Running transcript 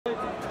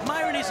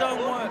his own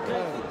work.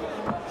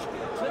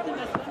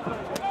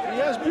 He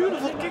has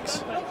beautiful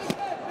kicks.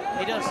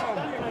 He does.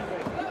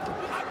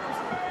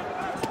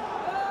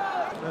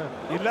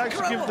 He likes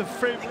to give the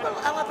frame. I'll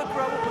have a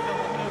grow up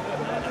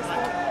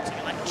and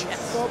go like chess.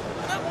 Stop.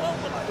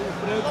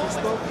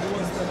 Stop.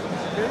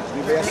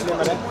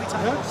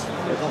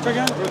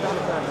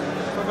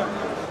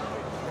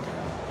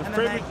 The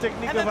framing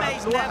technique of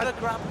Abdulahad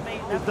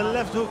is the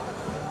left hook.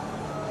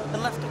 The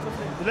left hook.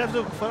 The left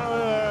hook.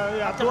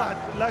 Abdulahad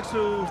likes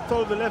to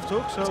throw the left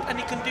hook. So. And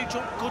he can do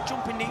good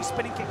jumping knees,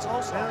 spinning kicks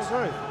also. Yeah, that's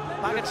right.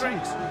 Bag of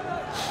tricks.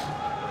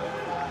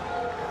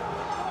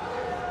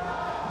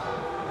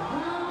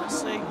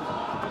 Let's see.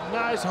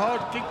 Nice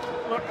hard kick.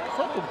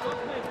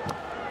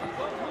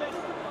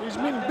 He's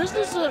mean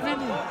business,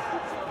 Vinny.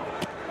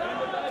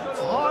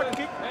 Hard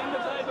kick.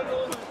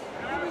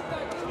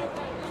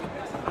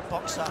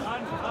 Boxer.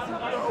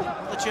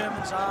 The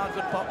Germans are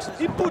good boxers.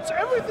 He puts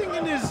everything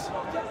in his. It's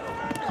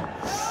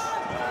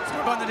going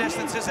to go on the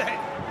distance, is it?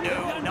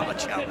 No, not a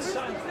chance.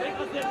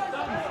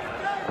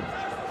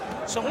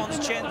 Someone's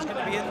chin's going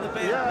to be in the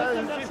bin.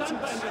 Yeah, it's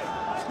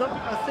not,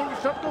 I think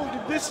it's not going to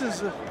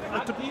distance.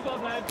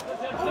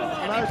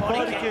 Nice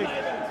body kick.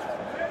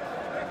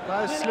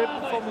 Nice slip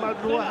from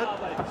Abdulahad.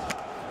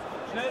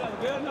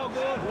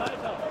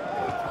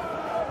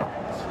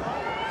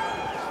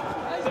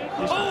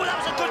 Oh, that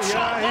was a good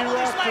shot. He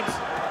With his legs.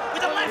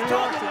 With a left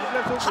hook.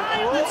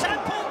 High on the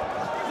temple.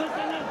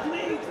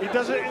 He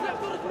does it.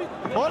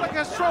 Malocaj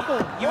has trouble.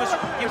 He was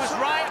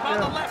right about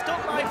the left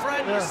hook, my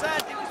friend. He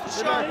said it was the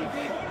shot.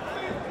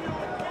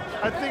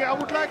 I think I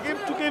would like him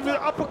to give an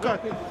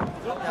uppercut.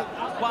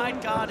 Yeah.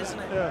 Wide guard, isn't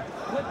it? Yeah.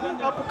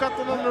 Uppercut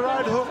and on the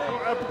right hook,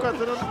 uppercut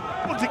and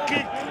on the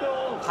kick.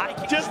 High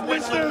kick. Just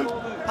missed him.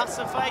 Past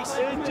the face.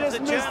 Just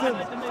the missed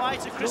German him.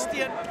 fighter,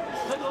 Kristian.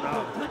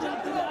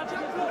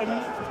 And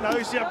now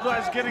you see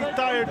Abdulahad is getting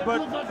tired,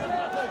 but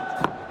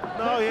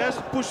now he has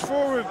to push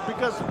forward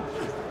because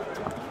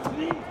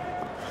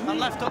the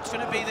left hook's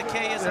going to be the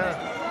key, isn't it?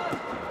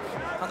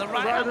 And the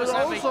right hand was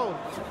heavy. Also.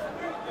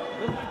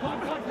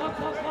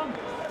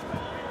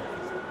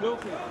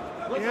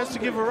 He has to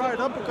give a right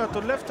uppercut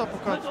or left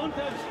uppercut.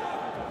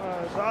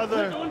 The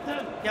other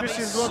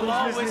Kristian's one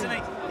slow, was missing. isn't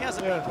he? He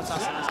hasn't been put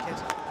ass in this kid.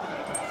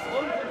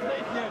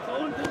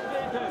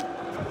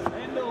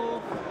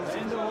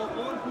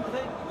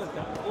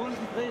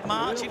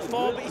 Marching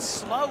forward, but he's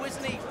slow,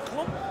 isn't he?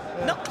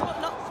 Not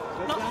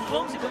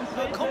clumsy,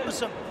 but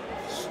cumbersome.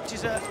 Which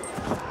is a...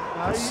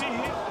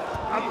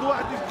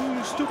 Abdulahad is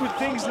doing stupid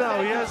things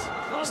now. He just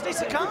needs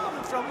to calm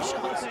and throw his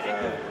shots.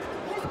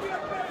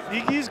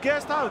 He's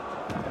gassed out.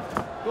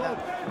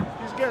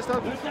 He's gassed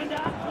out.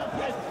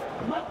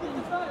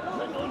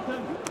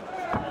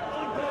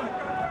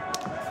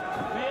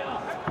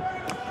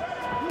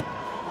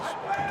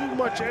 Too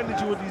much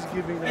energy what he's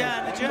giving now.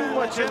 Yeah, and the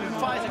German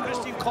fighter,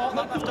 Kristian, caught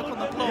that left up on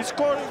the block. He's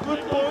scoring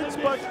good points,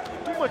 but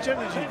too much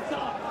energy.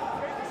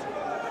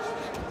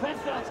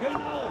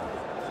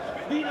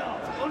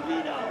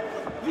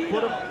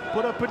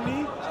 Put up a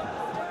knee.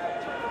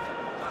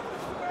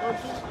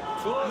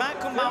 Might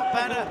come out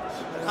better,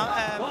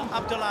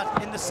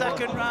 Abdulahad, in the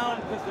second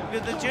round.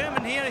 With the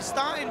German here is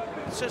starting,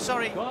 it's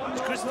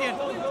Kristian,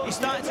 he's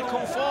starting to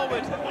come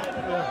forward.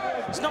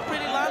 It's not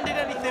really landed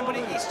anything, but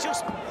it's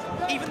just,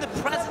 even the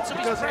presence of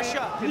his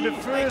pressure. In the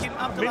first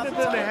minute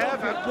and a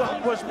half,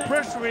 Abdulahad was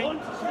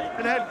pressuring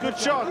and had good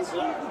shots.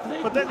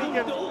 But then he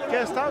gets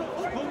gassed out.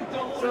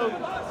 So,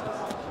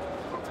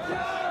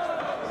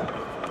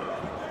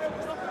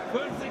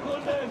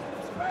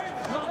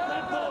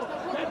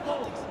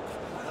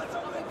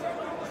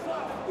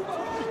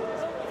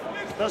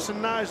 that's a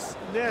nice,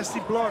 nasty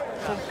block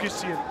from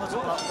Kristian. What's a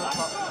block?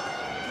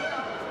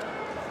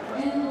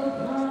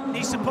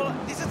 Needs to pull.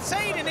 He's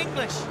saying in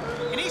English.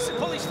 He needs to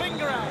pull his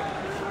finger out.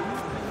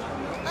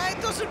 It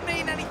doesn't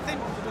mean anything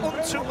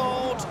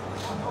untoward,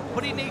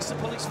 but he needs to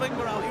pull his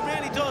finger out. He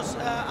really does,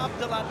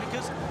 Abdulahad,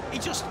 because he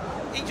just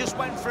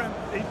went from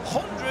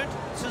 100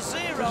 to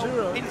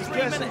 0 in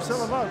 3 minutes.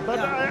 But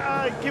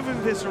I give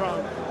him this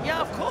round.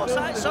 Yeah, of course.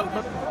 So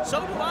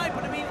do I.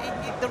 But I mean,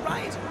 the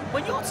right,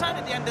 when you're tired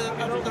at the end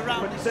of the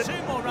round, there's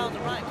 2 more rounds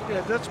of right.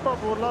 Yeah, that's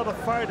probably a lot of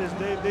fighters.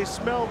 They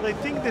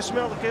think they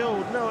smell the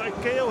KO. No, a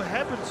KO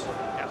happens.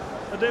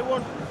 And they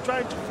want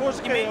trying to force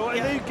a KO,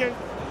 and then you get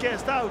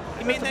gassed out.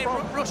 You mean they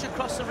rush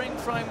across the ring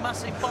throwing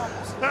massive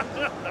bombs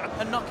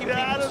and knocking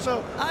people? I don't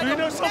know. Do you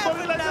know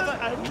somebody like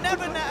that? I've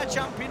never met a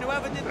champion who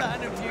ever did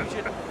that in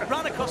Enfusion.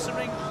 Ran across the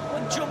ring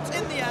and jumped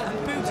in the air and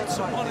booted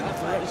someone in the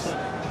face.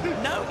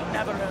 No,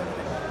 never heard of it.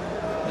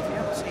 If you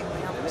haven't seen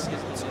me, haven't seen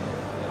it.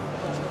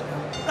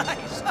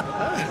 Nice.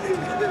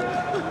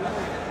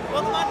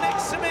 Well, the man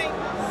next to me,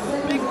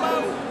 Big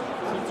Mo,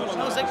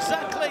 knows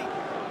exactly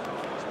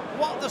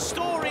what the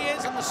story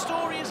is, and the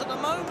story is at the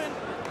moment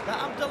that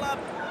Abdulahad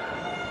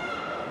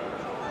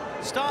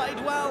started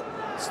well,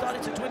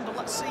 started to dwindle.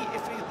 Let's see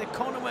if the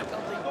corner work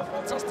of the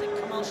fantastic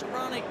Kamal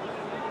Shahrani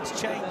has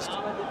changed.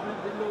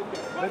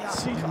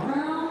 Let's see.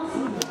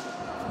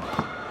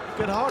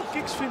 Get hard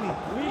kicks, Vinny,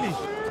 really.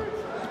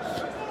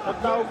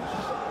 But now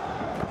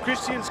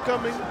Kristian's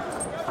coming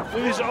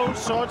with his own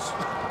shots.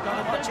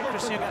 Gotta watch it,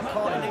 Kristian get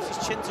caught. He needs his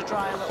chin to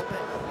dry a little bit.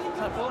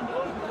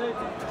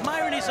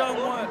 Admiring his own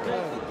work.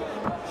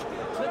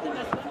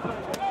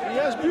 He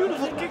has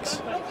beautiful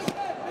kicks.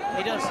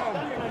 He does.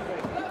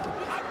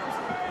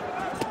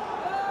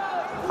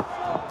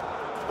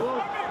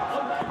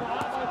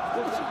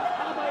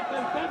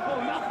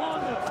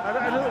 I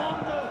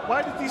don't,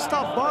 why did he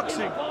stop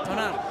boxing? I don't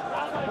know.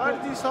 Why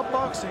did he stop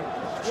boxing?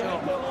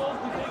 Sure.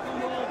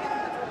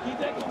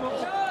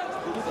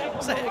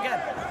 Say it again.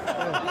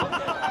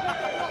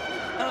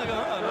 I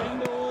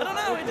don't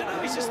know.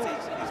 He's just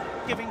he's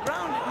giving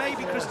ground. It may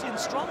be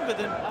Kristian's stronger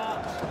than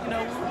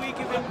we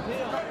give him.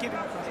 Not giving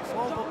credit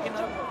for, but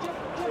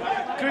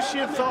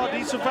Kristian thought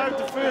he survived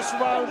the first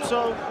round,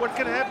 so what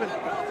can happen?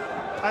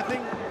 I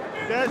think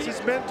that's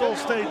his mental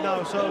state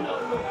now. So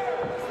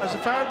I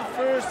survived the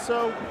first,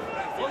 so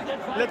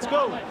let's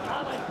go.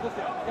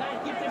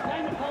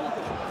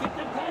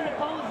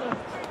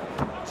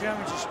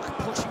 German just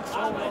pushing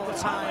forward all the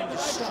time,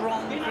 just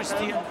strong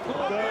Kristian.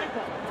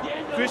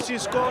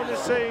 Kristian's corner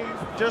saying,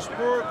 just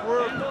work,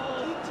 work.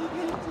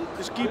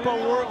 Just keep on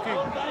working.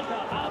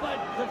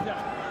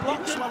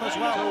 Blocks well as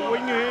well. So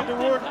when you hear the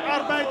word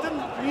arbeiten,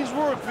 means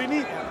work,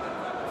 Vinny.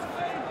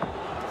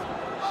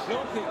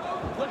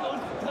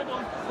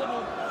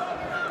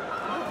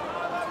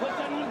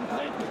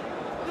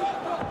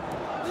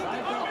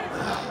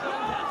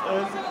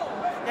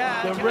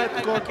 Yeah, the red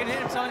I can hear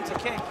him telling to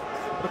kick.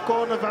 The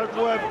corner of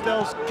Abdulahad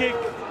tells kick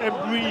and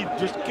breathe,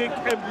 just kick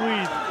and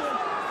breathe.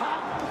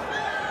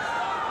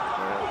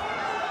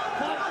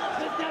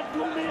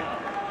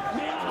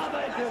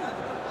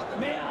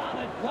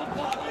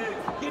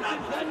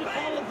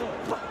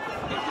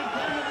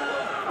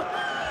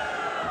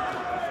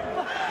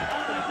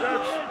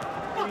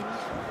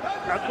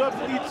 Abdulahad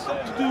needs to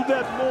do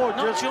that more.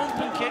 Not just jump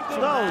and kick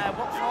from no, there.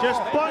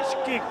 just punch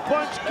kick,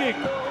 punch kick.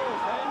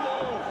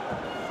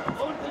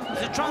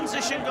 There's a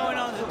transition going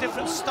on, there's a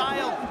different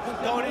style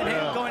going in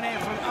here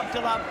from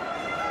Abdulahad.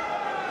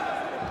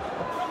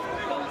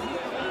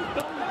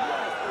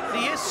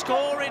 He is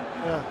scoring.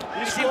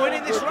 Yeah. Is he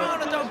winning this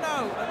round? I don't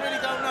know. I really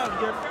don't know.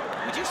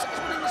 Would you say he's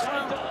winning this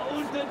round?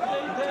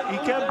 He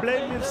can't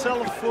blame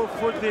himself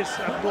for this,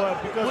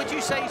 Abdulahad, because would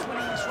you say he's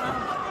winning this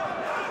round?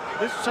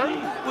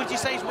 Would you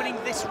say he's winning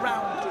this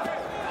round?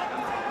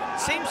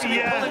 Seems to be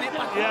pulling it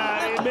back.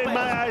 Yeah, in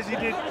my eyes he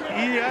did.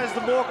 He has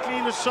the more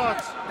cleaner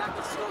shots.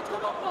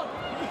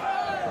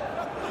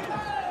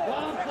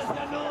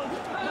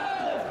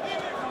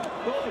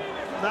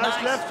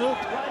 Nice left hook.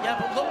 Yeah,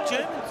 but look,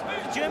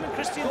 German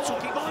Kristian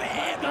took it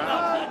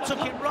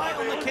right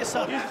on the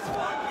kisser.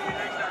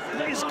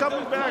 He's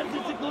coming back.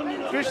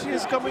 Kristian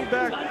is coming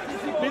back,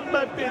 bit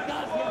by bit.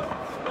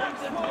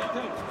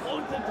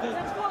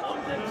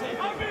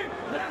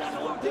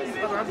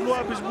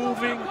 Abdulahad is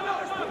moving.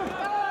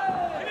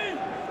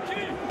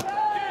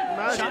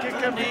 Nice kick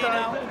every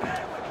time.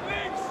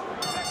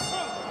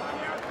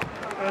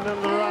 And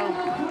then the round.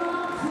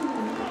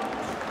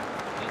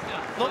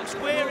 Looks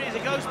weary as he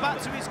goes back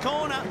to his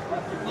corner.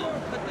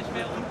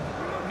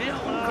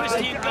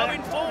 Kristian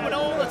going forward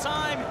all the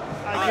time.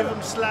 I give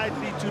him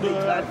slightly to the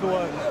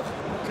Abdulahad.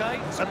 Okay.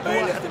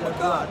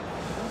 Abdulahad.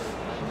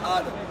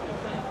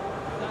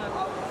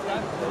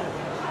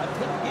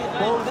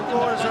 Both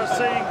corners are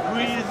saying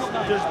breathe,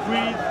 just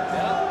breathe.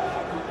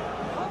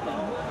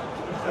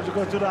 As we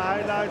go to the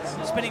highlights,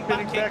 spinning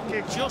back kick,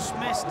 just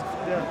missed.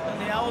 Yeah.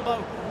 And the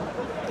elbow,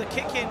 the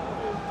kicking,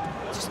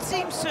 just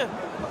seems to.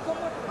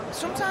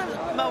 Sometimes,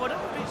 Mo, I don't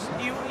know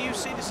if you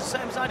see this the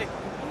same as I do.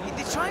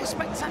 They try a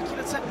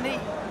spectacular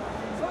technique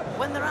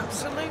when they're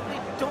absolutely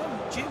done,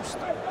 juiced.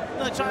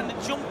 They're trying the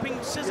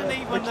jumping scissor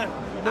knee when they're.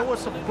 You know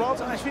what's the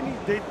problem, Vinny?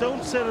 They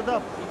don't set it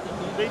up.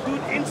 They do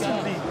it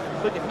instantly.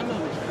 But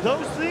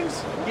those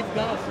things, you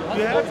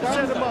have to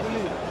set them up.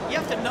 You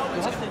have to know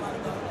it's going to happen.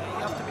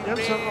 You have to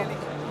be really.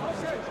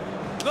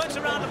 Going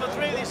to round number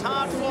 3 of this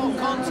hard-fought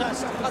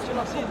contest.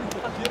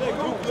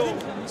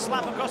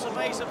 Slap across the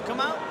face have come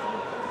out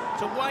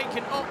to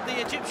waken up the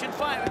Egyptian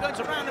fight. We're going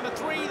to round number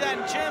 3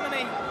 then.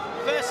 Germany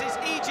versus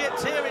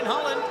Egypt here in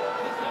Holland.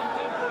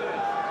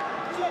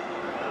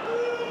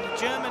 The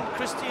German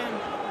Kristian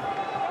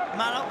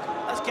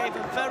Malocaj has gave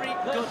a very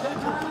good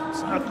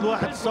performance.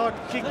 Abdulahad started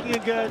kicking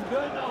again.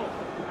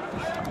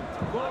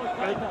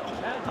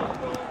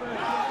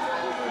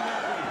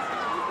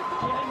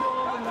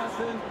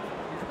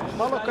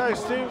 Malocaj is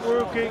still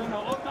working.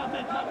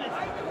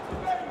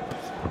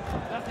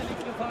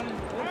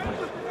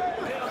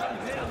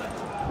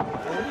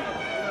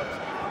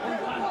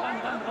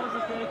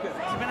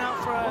 He's been out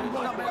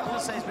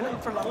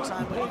for a long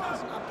time, but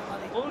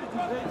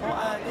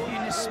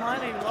Yunus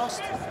Smiley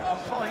lost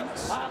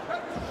points.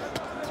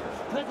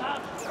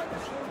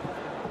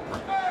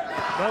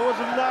 That was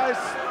a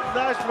nice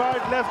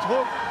right left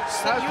hook.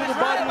 Nice to the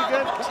body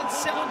again.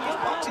 Sit on your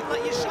boxing,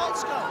 let your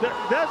shots go.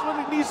 That's what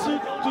he needs to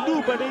do,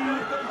 but he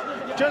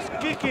just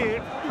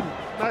kicking.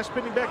 Nice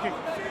spinning back kick.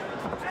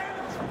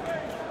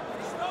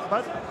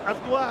 But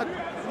Abdulahad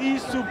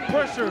needs to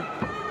pressure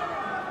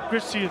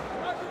Kristian.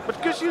 But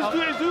Kristian's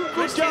doing a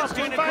good job.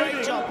 Doing a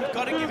great job.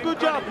 Got to give him good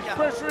job. He's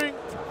pressuring.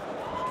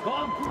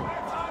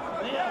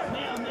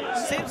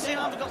 Simsek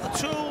haven't got the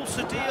tools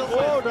to deal with.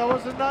 Oh, that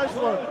was a nice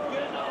one.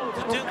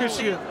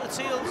 Kristian.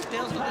 Steele's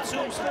got the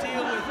tools to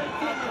deal with.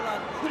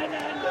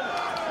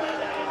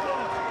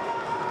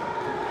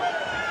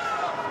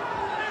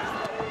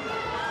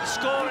 He's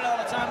scoring all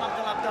the time,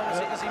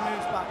 Abdulahad, as he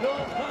moves back.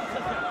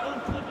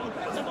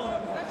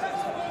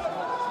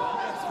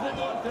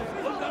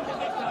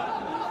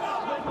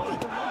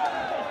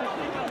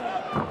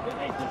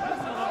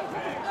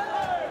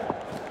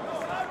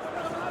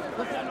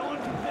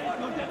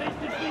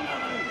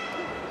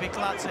 Be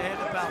glad to hear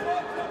the bell.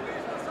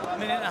 A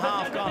minute and a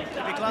half gone.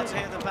 Be glad to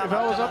hear the bell. If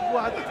I was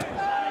Abdulahad,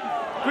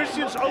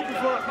 Kristian's open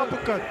for an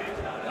uppercut.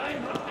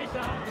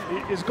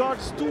 His guard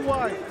is too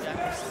wide.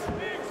 Yeah.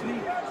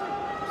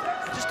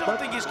 I just don't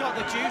think he's got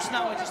the juice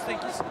now. I just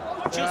think he's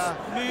just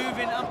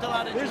moving.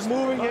 Abdulahad he's just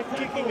moving and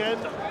kicking and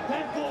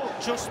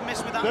just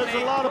missed with that. There's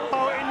a lot of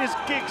power in his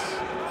kicks.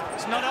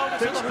 It's not over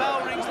till the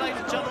bell rings,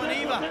 ladies and gentlemen,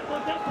 either.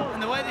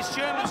 And the way this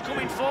German's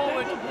coming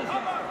forward,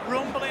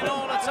 rumbling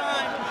all the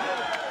time,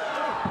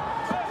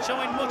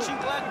 showing much in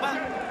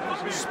Gladbach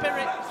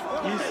spirit.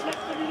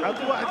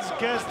 Abdulahad's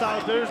gassed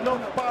out. There's no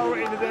power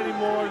in it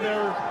anymore.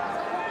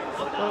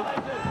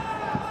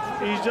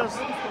 He's just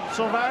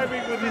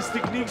surviving with his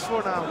techniques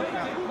for now.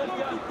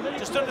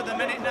 Just under the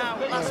minute now,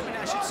 last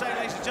minute I should say,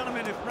 ladies and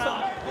gentlemen, of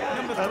round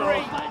number 3.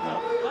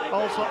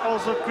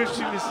 Also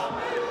Kristian is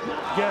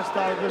gassed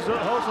out. There's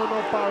also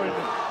no power in it.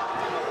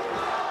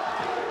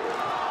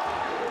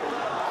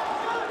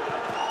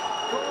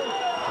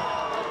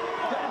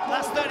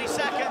 Last 30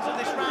 seconds of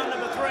this round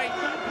number 3.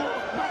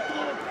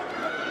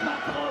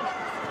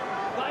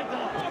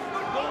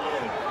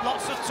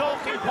 Lots of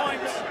talking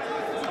points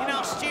in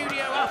our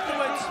studio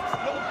afterwards.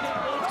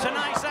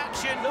 Tonight's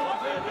action,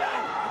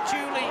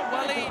 Julie,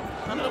 Walid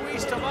and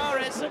Luis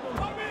Tavares.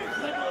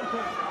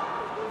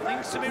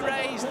 Things to be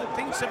raised,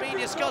 things to be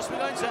discussed. We're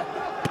going to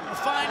the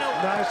final.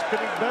 Nice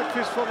spinning back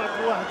fist from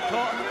Abdulahad.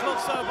 Caught in the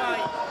glove so by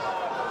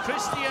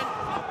Kristian.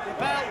 The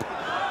bell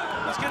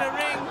is going to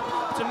ring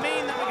to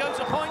mean that we go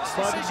to points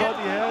decision.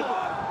 Body head.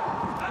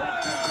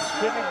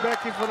 Spinning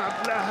back in from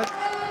Abdulahad.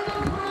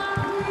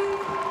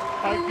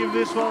 I give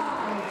this one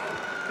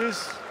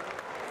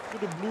to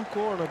the blue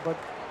corner, but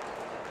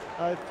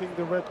I think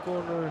the red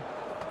corner.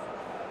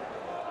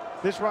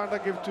 This round I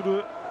give to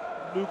the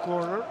blue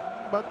corner,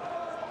 but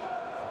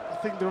I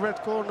think the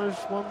red corners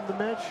won the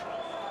match.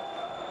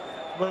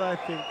 But I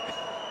think.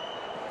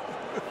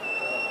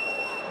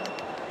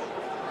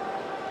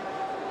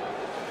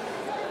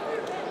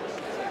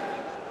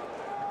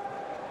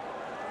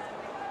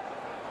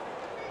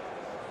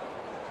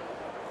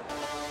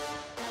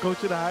 Go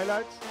to the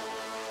highlights.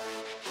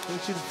 You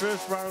see the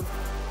first round.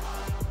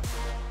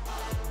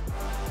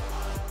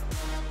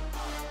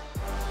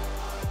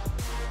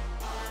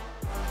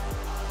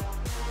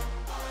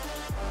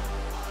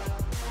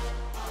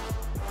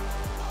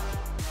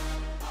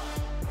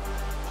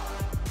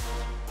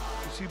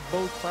 You see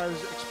both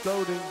fighters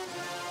exploding.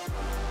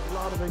 A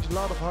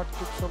lot of hard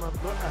kicks from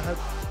Abdulahad.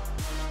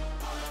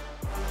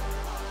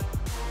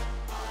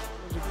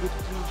 It was a good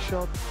clean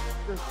shot.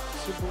 Just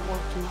simple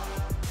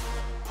 1-2.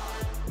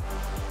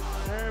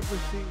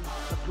 Everything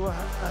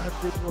Abdulahad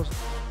did was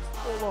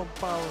full on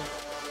power.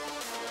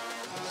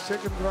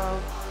 Second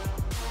round,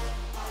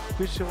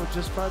 Kristian was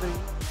just fighting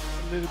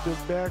a little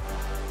bit back.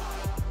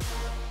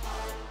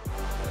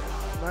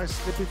 Nice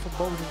slipping from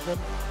both of them.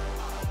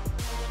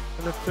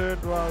 And the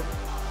third round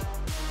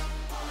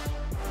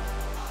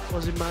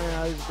was, in my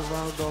eyes, the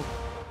round of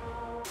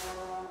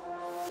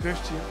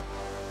Kristian.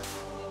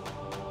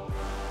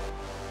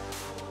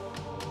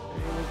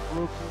 He was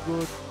broken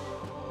good.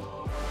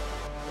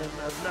 And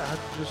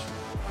Abdulahad just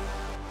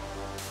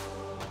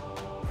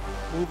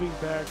moving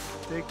back,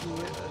 taking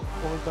it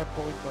point by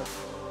point. But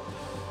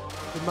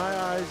in my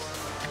eyes,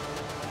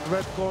 the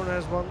red corner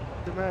has won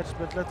the match.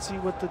 But let's see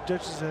what the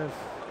judges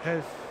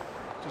have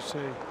to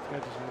say.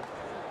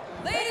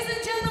 Ladies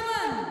and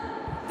gentlemen,